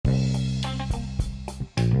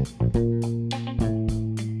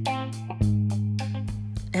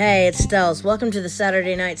Hey, it's Stells. Welcome to the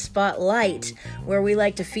Saturday Night Spotlight, where we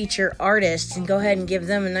like to feature artists and go ahead and give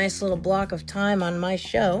them a nice little block of time on my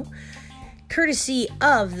show, courtesy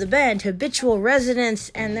of the band Habitual Residents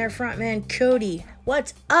and their frontman Cody.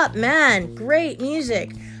 What's up, man? Great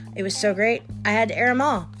music. It was so great, I had to air them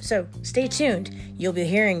all. So stay tuned. You'll be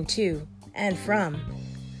hearing to and from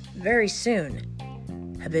very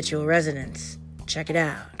soon Habitual Residents. Check it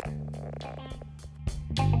out.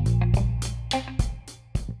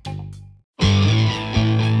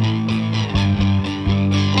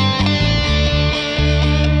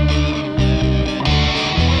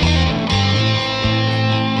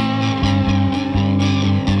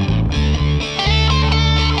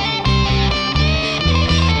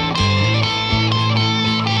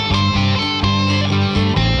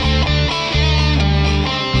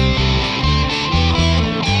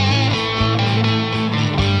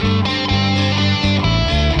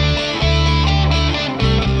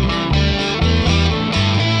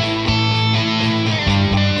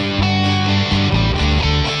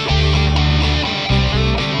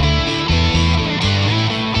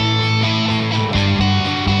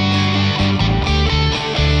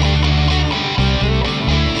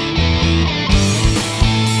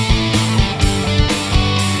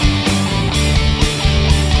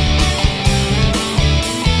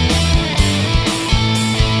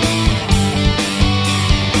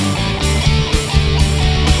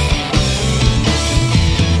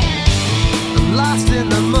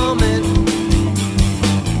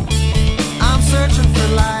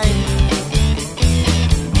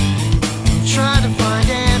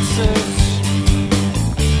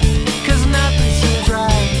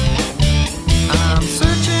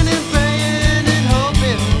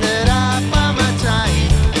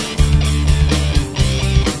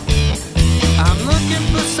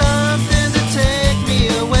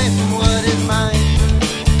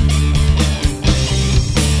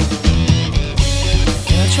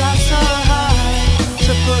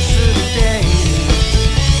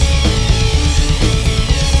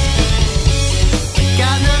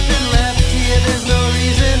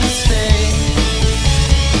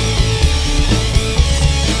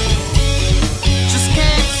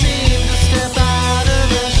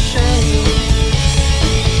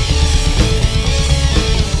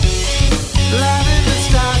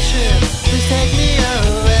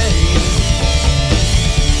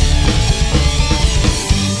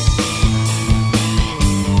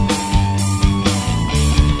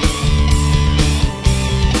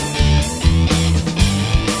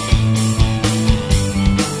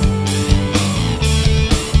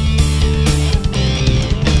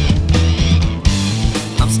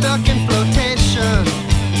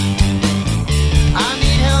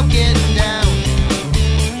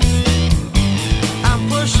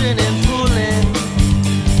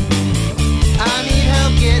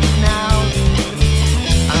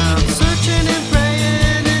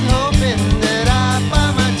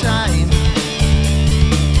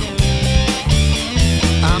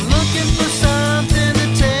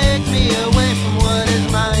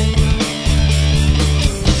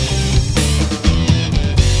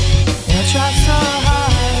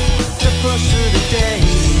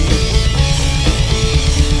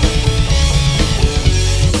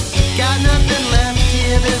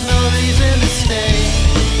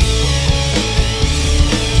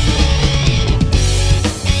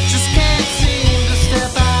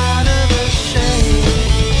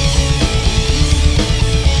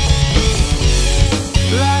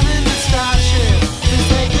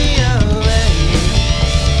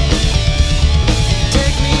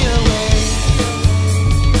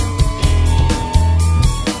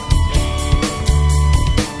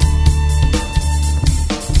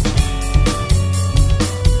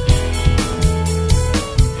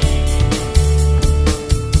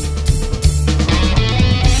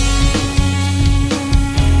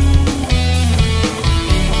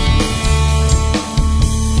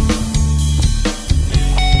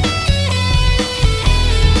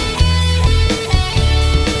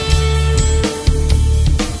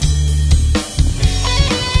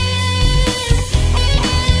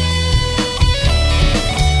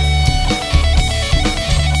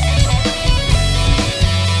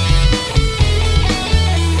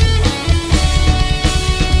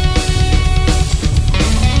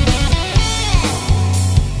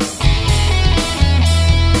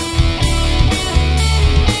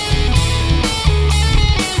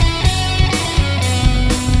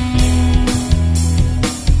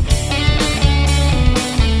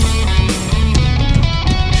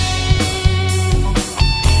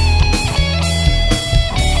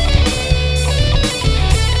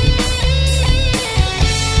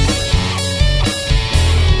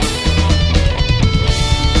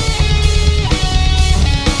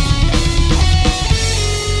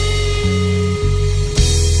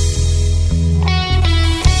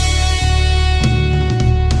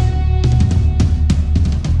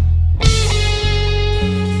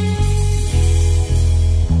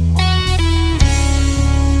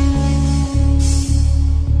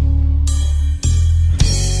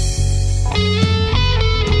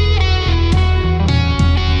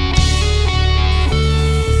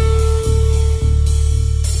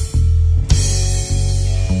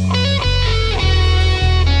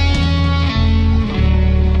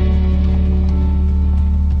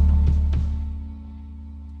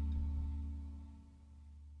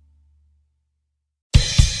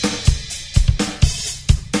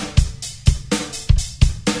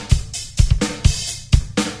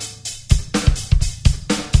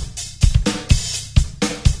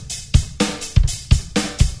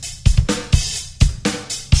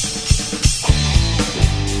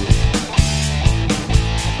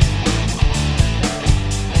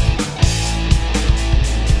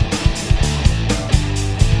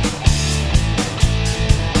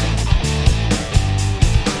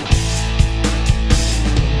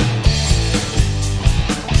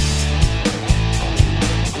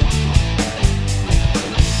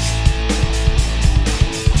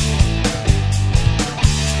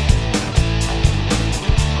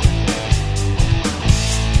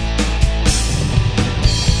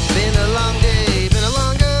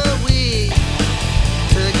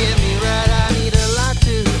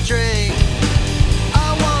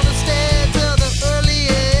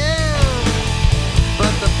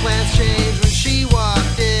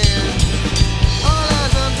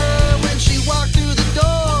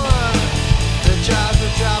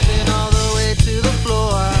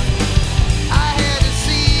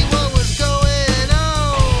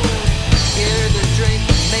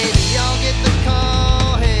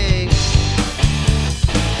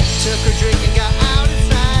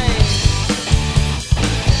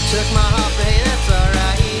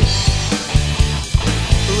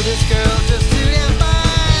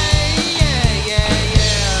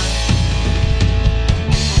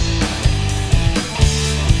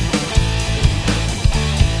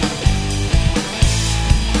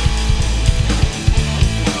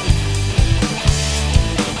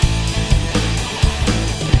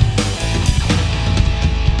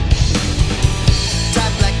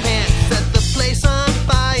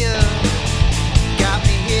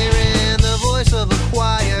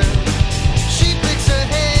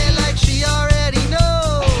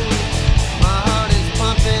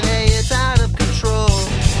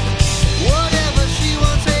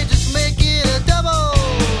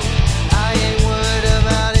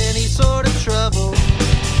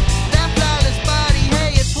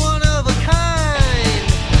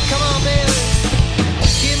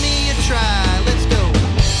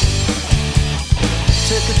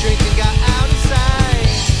 drink and got out of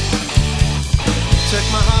sight. Took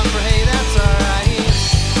my heart for hey, that's alright.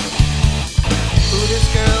 Ooh, this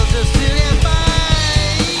girl just too damn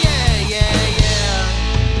fine. Yeah, yeah, yeah.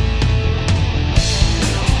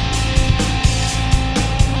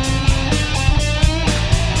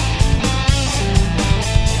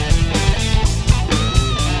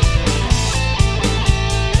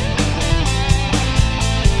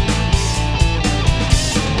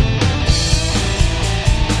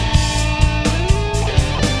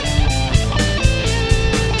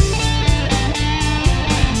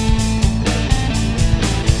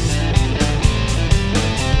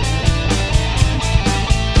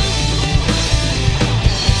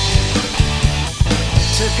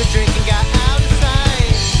 Took a drink and got out of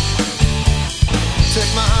sight. Took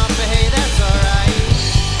my heart, but hey, that's alright.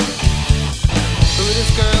 Ooh,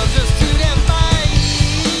 this girl's just too damn fine.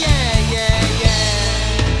 Yeah, yeah, yeah.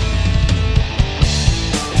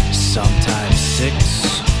 Sometimes 6,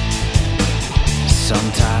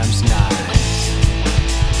 sometimes 9.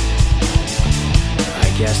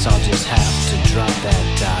 I guess I'll just have to drop that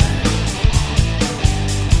dime.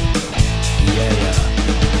 Yeah.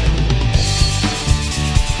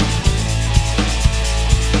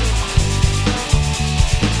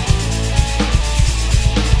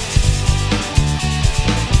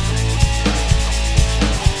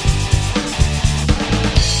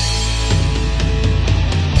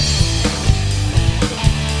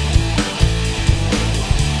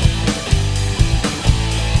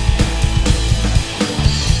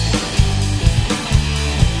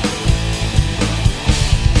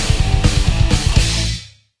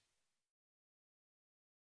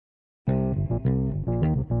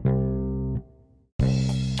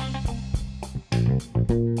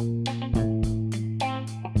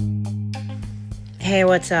 Hey,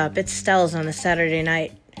 what's up? It's Stells on the Saturday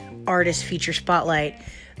Night Artist Feature Spotlight.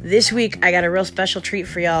 This week, I got a real special treat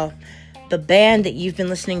for y'all. The band that you've been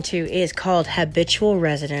listening to is called Habitual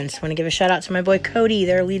Resonance. I want to give a shout out to my boy Cody,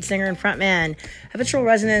 their lead singer and frontman. Habitual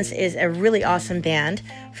Resonance is a really awesome band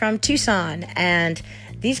from Tucson, and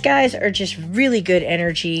these guys are just really good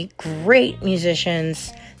energy, great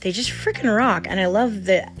musicians. They just freaking rock, and I love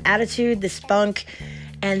the attitude, the spunk,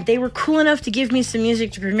 and they were cool enough to give me some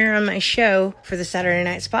music to premiere on my show for the Saturday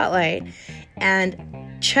Night Spotlight. And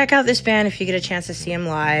check out this band if you get a chance to see them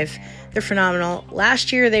live. They're phenomenal.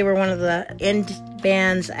 Last year, they were one of the end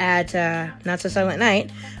bands at Not So Silent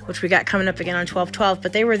Night, which we got coming up again on 12/12,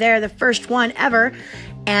 but they were there, the first one ever,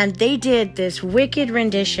 and they did this wicked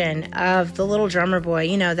rendition of The Little Drummer Boy,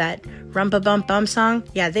 you know, that Rumpa-Bum-Bum song?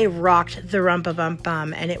 Yeah, they rocked the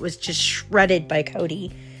Rumpa-Bum-Bum, and it was just shredded by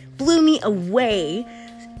Cody. Blew me away.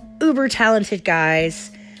 Uber talented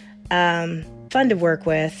guys, fun to work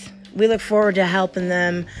with. We look forward to helping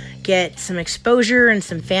them get some exposure and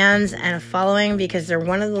some fans and a following, because they're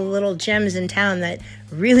one of the little gems in town that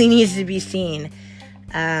really needs to be seen.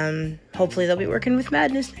 Hopefully they'll be working with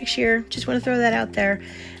Madness next year. Just want to throw that out there.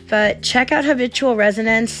 But check out Habitual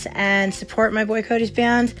Resonance and support my boy Cody's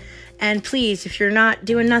band. And please, if you're not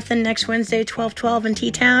doing nothing next Wednesday, 12/12 in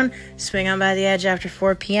T-Town, swing on by the Edge after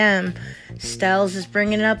 4 p.m. Stells is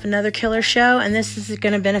bringing up another killer show, and this is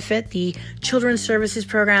going to benefit the Children's Services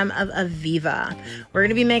Program of Aviva. We're going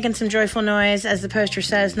to be making some joyful noise, as the poster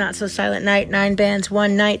says, Not So Silent Night, 9 bands,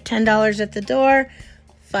 1 night, $10 at the door.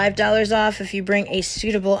 $5 off if you bring a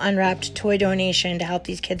suitable unwrapped toy donation to help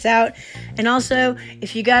these kids out. And also,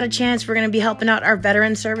 if you got a chance, we're going to be helping out our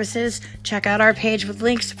veteran services. Check out our page with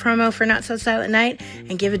links to promo for Not So Silent Night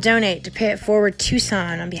and give a donate to Pay It Forward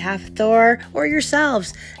Tucson on behalf of Thor or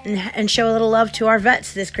yourselves, and show a little love to our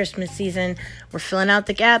vets this Christmas season. We're filling out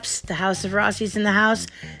the gaps. The House of Rossi's in the house.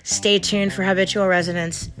 Stay tuned for Habitual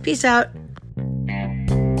Resonance. Peace out.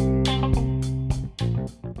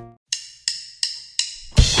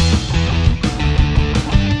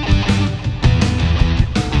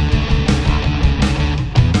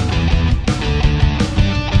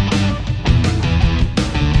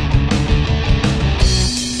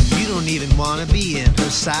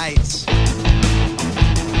 Sights.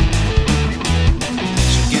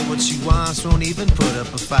 She'll get what she wants, won't even put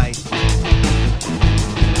up a fight.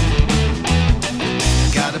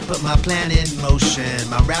 Gotta put my plan in motion,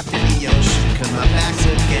 my raft in the ocean, cause my back's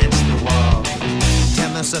against the wall.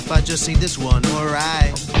 Tell myself I just need this one more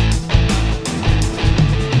ride.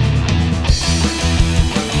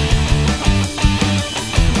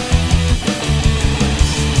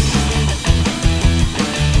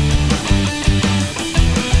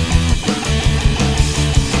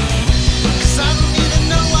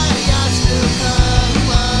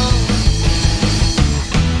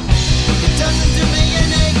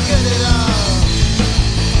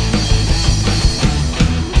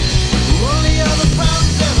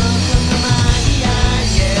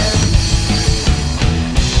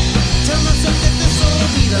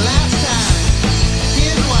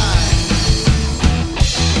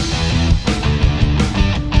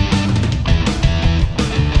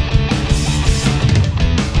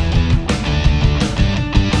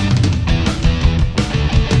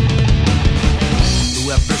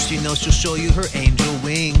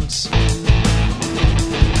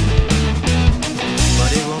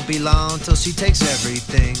 until she takes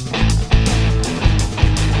everything.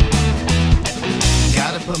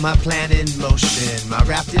 Gotta put my plan in motion, my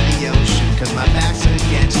raft in the ocean, cause my back's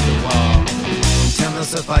against the wall. Tell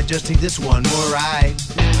myself I just need this one more ride.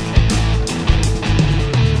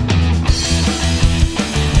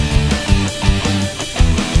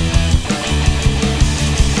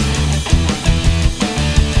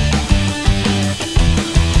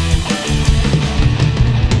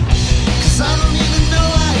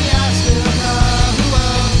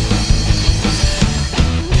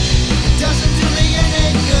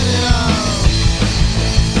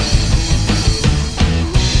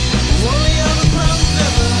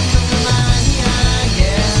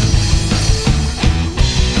 Yeah.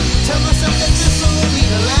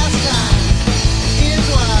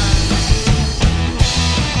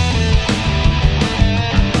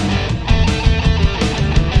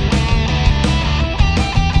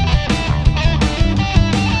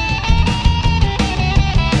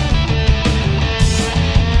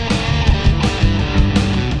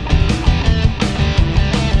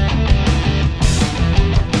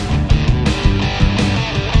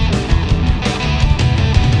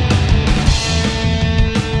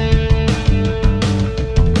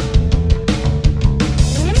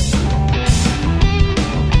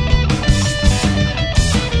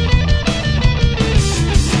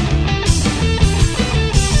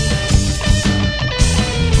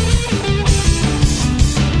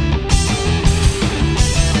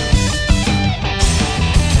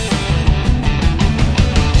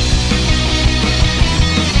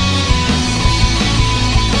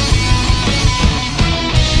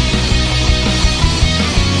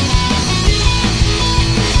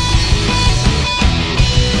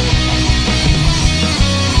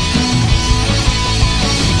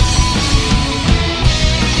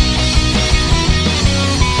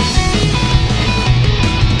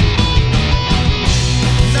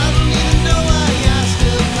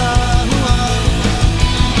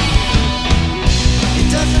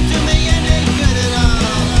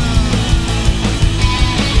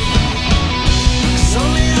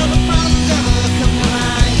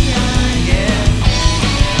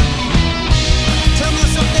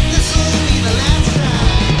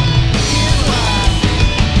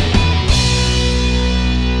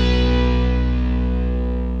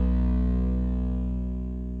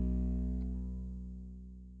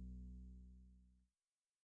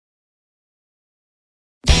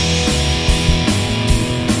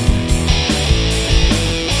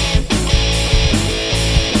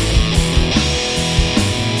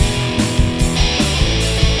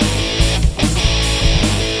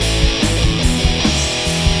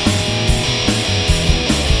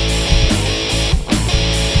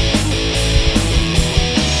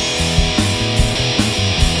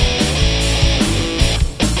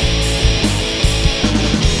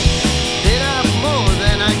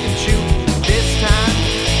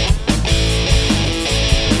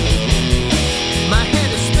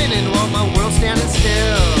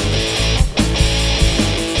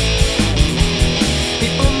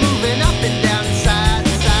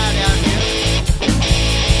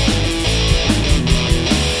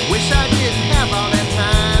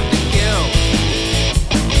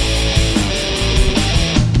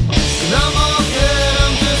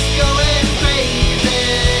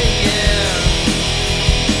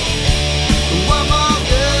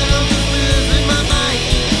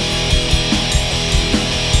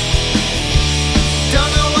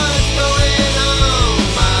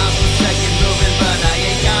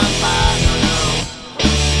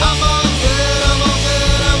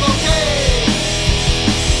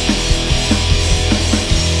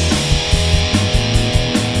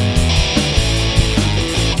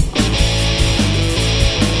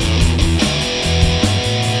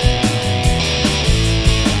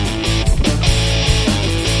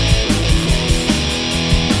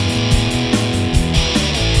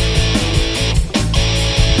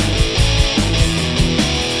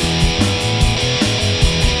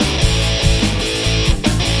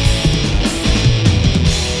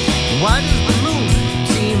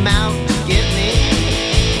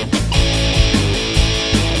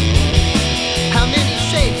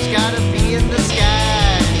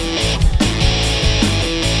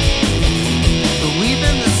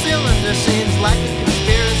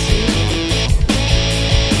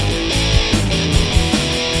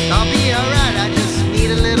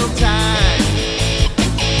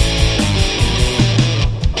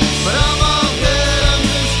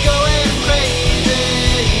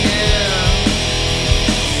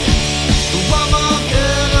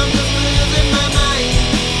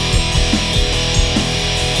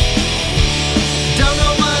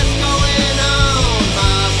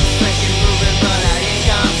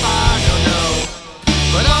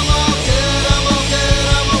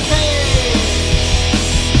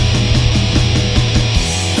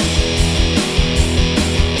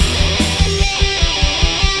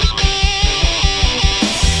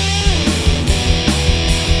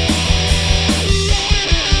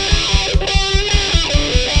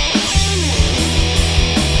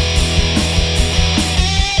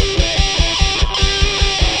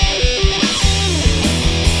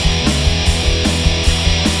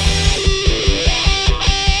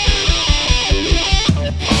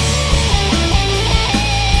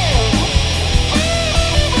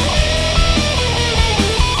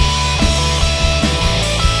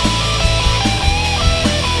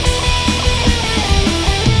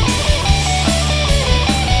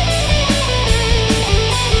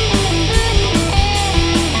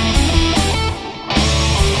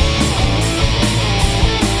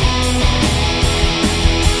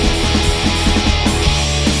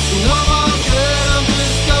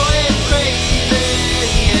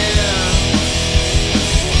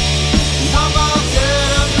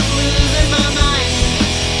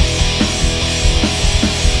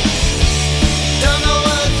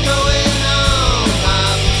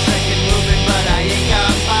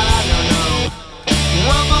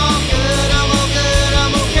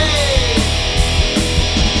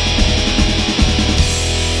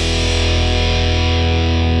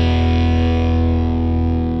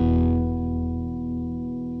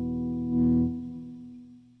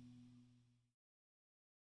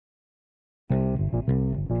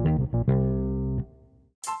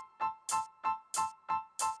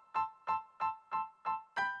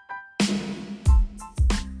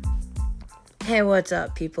 Hey, what's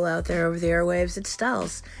up, people out there over the airwaves? It's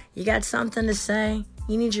Stells. You got something to say?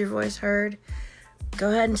 You need your voice heard?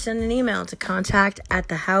 Go ahead and send an email to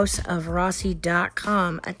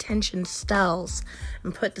contact@thehouseofrossi.com. Attention, Stells.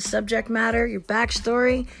 And put the subject matter, your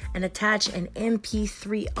backstory, and attach an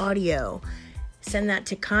MP3 audio. Send that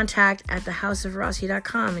to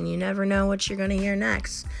contact@thehouseofrossi.com, and you never know what you're going to hear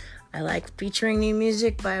next. I like featuring new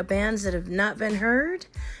music by bands that have not been heard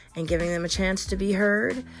and giving them a chance to be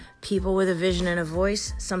heard. People with a vision and a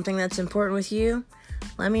voice, something that's important with you.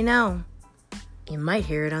 Let me know. You might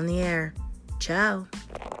hear it on the air. Ciao.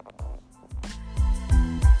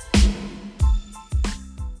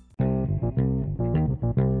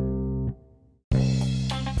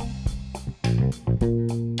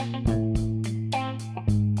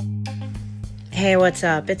 Hey, what's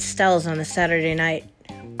up? It's Stells on the Saturday Night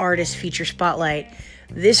Artist Feature Spotlight.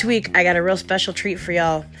 This week, I got a real special treat for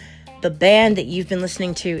y'all. The band that you've been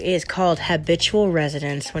listening to is called Habitual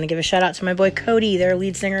Resonance. I want to give a shout out to my boy Cody, their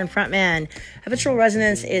lead singer and frontman. Habitual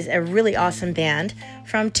Resonance is a really awesome band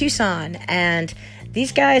from Tucson, and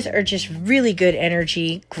these guys are just really good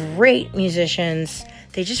energy, great musicians.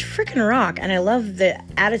 They just freaking rock, and I love the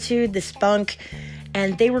attitude, the spunk,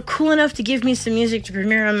 and they were cool enough to give me some music to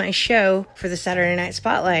premiere on my show for the Saturday Night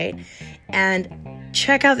Spotlight. And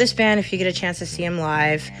check out this band if you get a chance to see them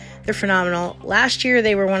live. They're phenomenal. Last year,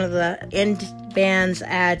 they were one of the end bands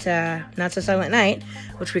at Not So Silent Night,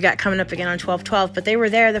 which we got coming up again on 12/12, but they were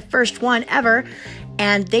there, the first one ever,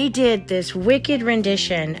 and they did this wicked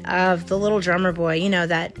rendition of The Little Drummer Boy, you know,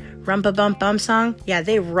 that Rumpa-Bum-Bum song? Yeah,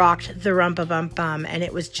 they rocked the Rumpa-Bum-Bum, and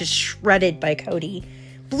it was just shredded by Cody.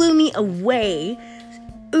 Blew me away.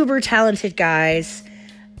 Uber talented guys.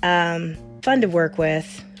 Fun to work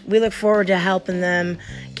with. We look forward to helping them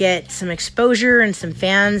get some exposure and some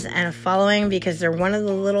fans and a following, because they're one of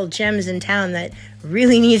the little gems in town that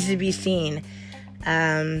really needs to be seen.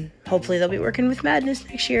 Hopefully they'll be working with Madness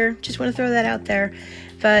next year. Just want to throw that out there.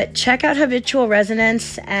 But check out Habitual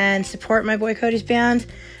Resonance and support my boy Cody's band.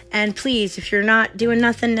 And please, if you're not doing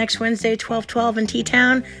nothing next Wednesday, 12/12 in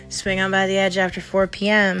T-Town, swing on by the Edge after 4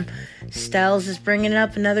 p.m. Stells is bringing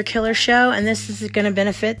up another killer show, and this is going to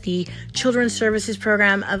benefit the Children's Services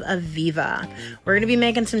Program of Aviva. We're going to be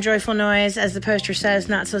making some joyful noise. As the poster says,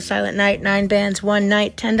 Not So Silent Night, 9 bands, 1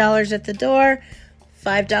 night, $10 at the door.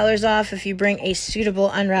 $5 off if you bring a suitable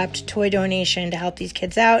unwrapped toy donation to help these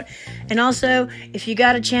kids out. And also, if you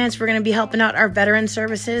got a chance, we're going to be helping out our veteran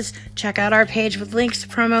services. Check out our page with links to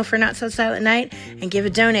promo for Not So Silent Night and give a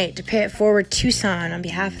donate to Pay It Forward Tucson on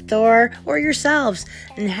behalf of Thor or yourselves,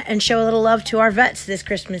 and show a little love to our vets this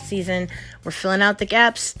Christmas season. We're filling out the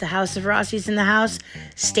gaps. The House of Rossi's in the house.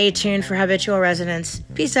 Stay tuned for Habitual Resonance.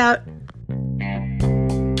 Peace out.